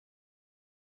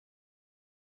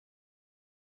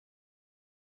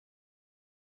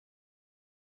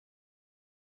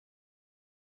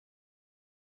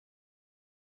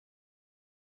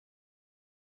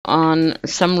on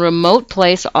some remote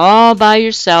place all by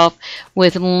yourself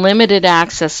with limited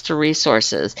access to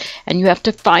resources, and you have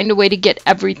to find a way to get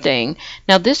everything.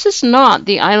 Now, this is not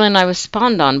the island I was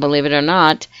spawned on, believe it or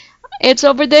not. It's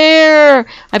over there.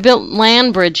 I built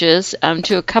land bridges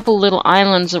to a couple little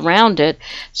islands around it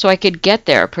so I could get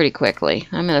there pretty quickly.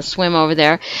 I'm going to swim over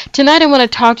there. Tonight I want to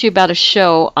talk to you about a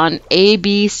show on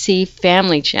ABC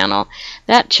Family Channel.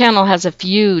 That channel has a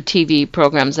few TV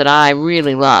programs that I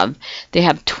really love. They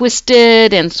have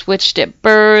Twisted and Switched at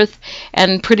Birth,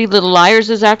 and Pretty Little Liars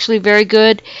is actually very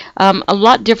good. A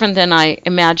lot different than I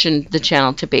imagined the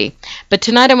channel to be. But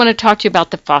tonight I want to talk to you about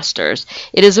The Fosters.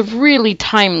 It is a really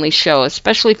timely show,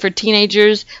 especially for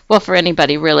teenagers, well, for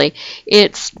anybody really.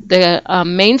 It's the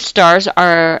main stars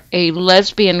are a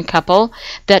lesbian couple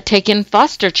that take in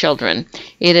foster children.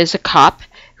 It is a cop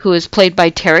who is played by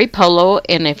Terry Polo,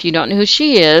 and if you don't know who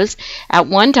she is, at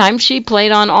one time she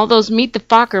played on all those Meet the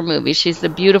Focker movies. She's the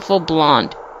beautiful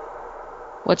blonde.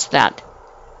 What's that?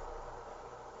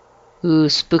 Ooh,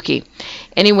 spooky.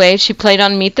 Anyway, she played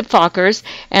on Meet the Fockers,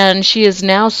 and she is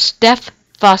now Steph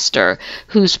Foster,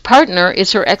 whose partner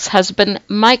is her ex-husband,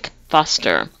 Mike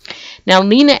Foster. Now,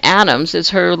 Lena Adams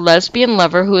is her lesbian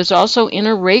lover who is also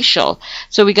interracial.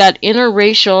 So we got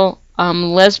interracial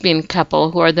lesbian couple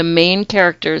who are the main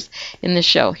characters in the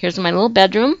show. Here's my little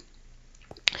bedroom.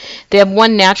 They have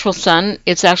one natural son.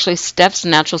 It's actually Steph's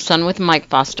natural son with Mike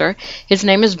Foster. His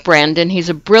name is Brandon. He's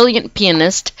a brilliant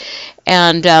pianist.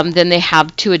 And then they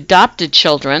have two adopted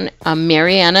children,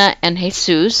 Mariana and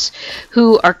Jesus,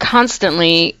 who are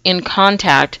constantly in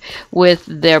contact with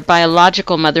their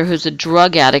biological mother, who's a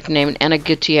drug addict named Ana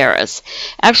Gutierrez.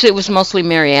 Actually, it was mostly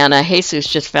Mariana. Jesus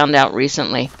just found out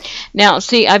recently. Now,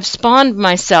 see, I've spawned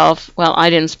myself. Well, I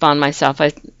didn't spawn myself.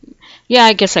 Yeah,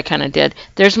 I guess I kind of did.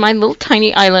 There's my little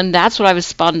tiny island. That's what I was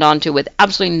spawned onto with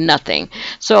absolutely nothing.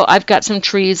 So I've got some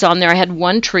trees on there. I had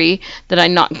one tree that I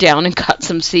knocked down and cut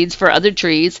some seeds for other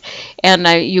trees. And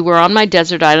you were on my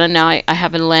desert island. Now I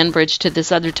have a land bridge to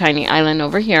this other tiny island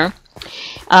over here.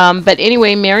 But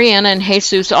anyway, Mariana and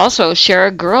Jesus also share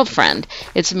a girlfriend.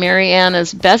 It's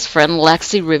Mariana's best friend,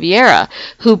 Lexi Riviera,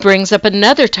 who brings up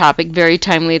another topic very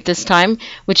timely at this time,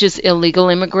 which is illegal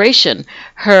immigration.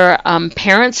 Her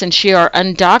parents and she are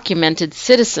undocumented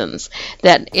citizens.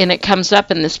 And it comes up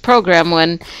in this program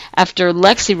when after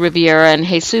Lexi Riviera and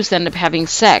Jesus end up having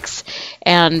sex,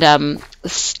 and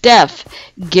Steph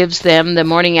gives them the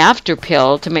morning after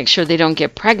pill to make sure they don't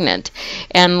get pregnant.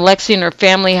 And Lexi and her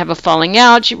family have a falling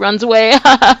out. She runs away.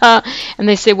 And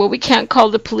they say, well, we can't call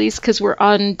the police because we're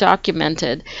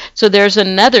undocumented. So there's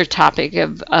another topic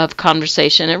of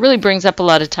conversation. It really brings up a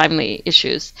lot of timely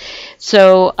issues.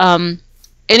 So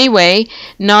anyway,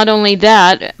 not only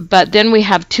that, but then we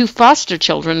have two foster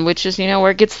children, which is,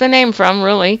 where it gets the name from,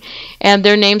 really. And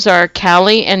their names are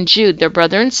Callie and Jude. They're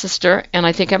brother and sister. And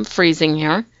I think I'm freezing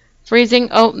here. Freezing.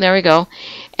 Oh, there we go.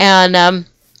 And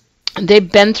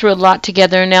they've been through a lot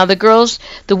together. Now, the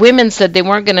women said they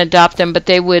weren't going to adopt them, but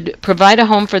they would provide a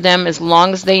home for them as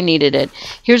long as they needed it.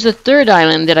 Here's a third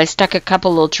island that I stuck a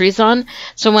couple little trees on.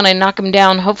 So when I knock them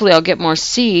down, hopefully I'll get more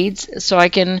seeds so I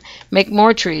can make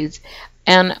more trees.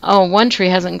 And, oh, one tree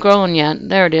hasn't grown yet.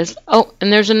 There it is. Oh,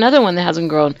 and there's another one that hasn't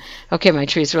grown. Okay, my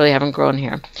trees really haven't grown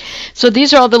here. So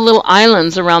these are all the little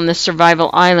islands around this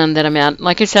survival island that I'm at.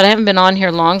 Like I said, I haven't been on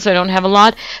here long, so I don't have a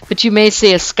lot. But you may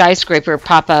see a skyscraper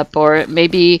pop up, or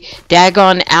maybe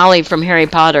Dagon Alley from Harry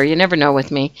Potter. You never know with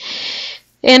me.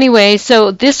 Anyway, so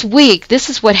this week,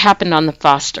 this is what happened on The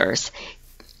Fosters.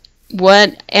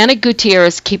 What Ana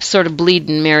Gutierrez keeps sort of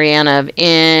bleeding Mariana of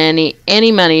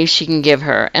any money she can give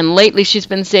her. And lately she's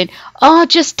been saying, oh,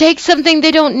 just take something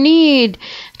they don't need.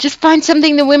 Just find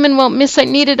something the women won't miss. I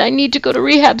need it. I need to go to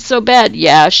rehab so bad.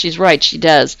 Yeah, she's right. She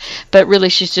does. But really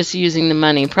she's just using the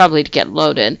money probably to get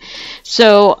loaded.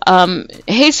 So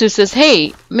Jesus says,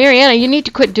 hey, Mariana, you need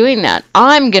to quit doing that.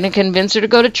 I'm going to convince her to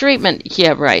go to treatment.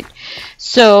 Yeah, right.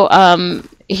 So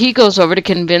he goes over to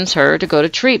convince her to go to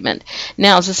treatment.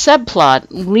 Now, as a subplot,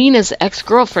 Lena's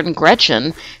ex-girlfriend,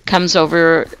 Gretchen, comes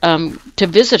over to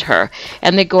visit her.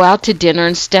 And they go out to dinner,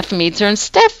 and Steph meets her. And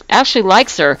Steph actually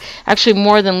likes her, actually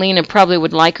more than Lena probably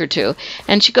would like her to.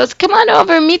 And she goes, come on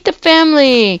over, meet the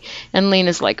family. And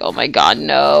Lena's like, oh, my God,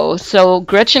 no. So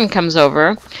Gretchen comes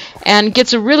over and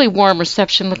gets a really warm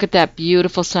reception. Look at that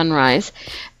beautiful sunrise.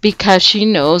 because she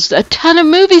knows a ton of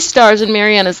movie stars, and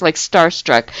Mariana's like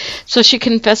starstruck. So she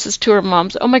confesses to her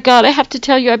moms, "Oh my God, I have to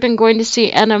tell you, I've been going to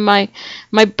see Anna, my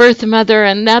birth mother,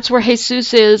 and that's where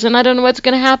Jesus is, and I don't know what's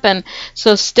going to happen."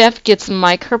 So Steph gets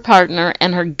Mike, her partner,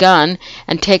 and her gun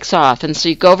and takes off. And so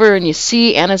you go over and you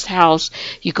see Anna's house.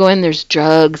 You go in, there's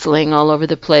drugs laying all over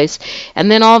the place.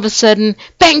 And then all of a sudden,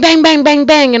 bang, bang, bang, bang,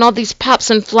 bang, and all these pops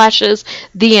and flashes.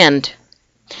 The end.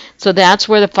 So that's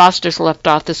where the Fosters left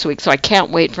off this week. So I can't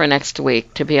wait for next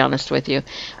week, to be honest with you.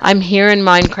 I'm here in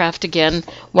Minecraft again,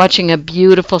 watching a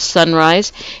beautiful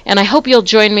sunrise. And I hope you'll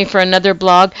join me for another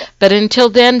blog. But until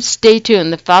then, stay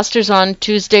tuned. The Fosters on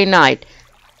Tuesday night.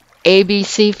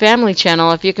 ABC Family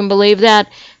Channel, if you can believe that.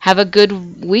 Have a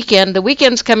good weekend. The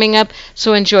weekend's coming up,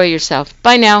 so enjoy yourself.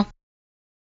 Bye now.